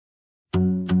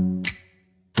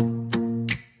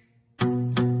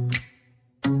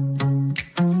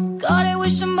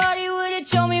wish somebody would've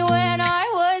told me when I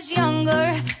was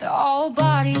younger that all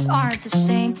bodies aren't the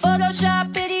same.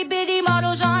 Photoshop itty bitty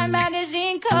models on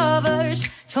magazine covers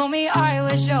told me I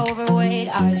was overweight.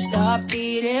 I stopped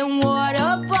eating, what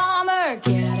a bummer.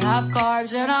 Can't have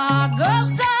carbs in a hot girl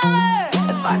summer.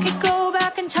 If I could go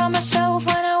back and tell myself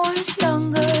when I was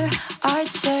younger,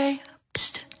 I'd say,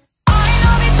 psst. I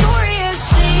know Victoria's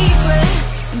Secret,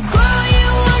 girl, you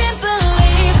wouldn't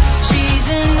believe. She's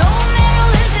an old man who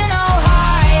lives in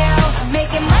Ohio,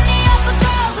 making money off of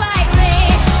girls like me,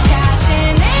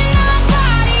 cashing in on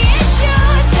body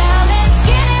issues, selling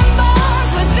skin and bones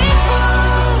with big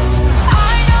boobs.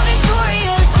 I know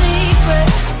Victoria's Secret.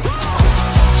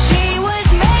 She was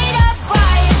made up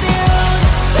by a dude.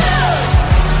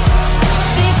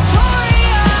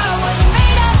 Victoria was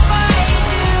made up by a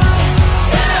dude.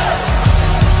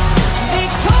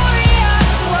 Victoria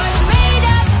was made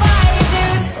up by a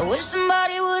dude. I wish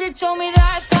somebody would've told me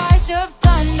that thighs of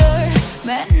thunder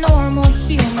meant normal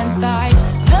human thighs.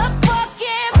 The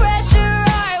fucking pressure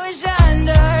I was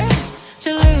under to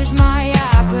lose my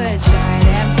appetite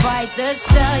and fight the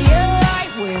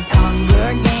cellulite with Hunger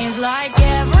Games like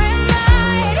every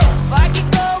night. If I could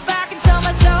go back and tell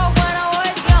myself when I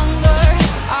was younger,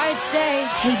 I'd say,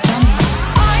 hey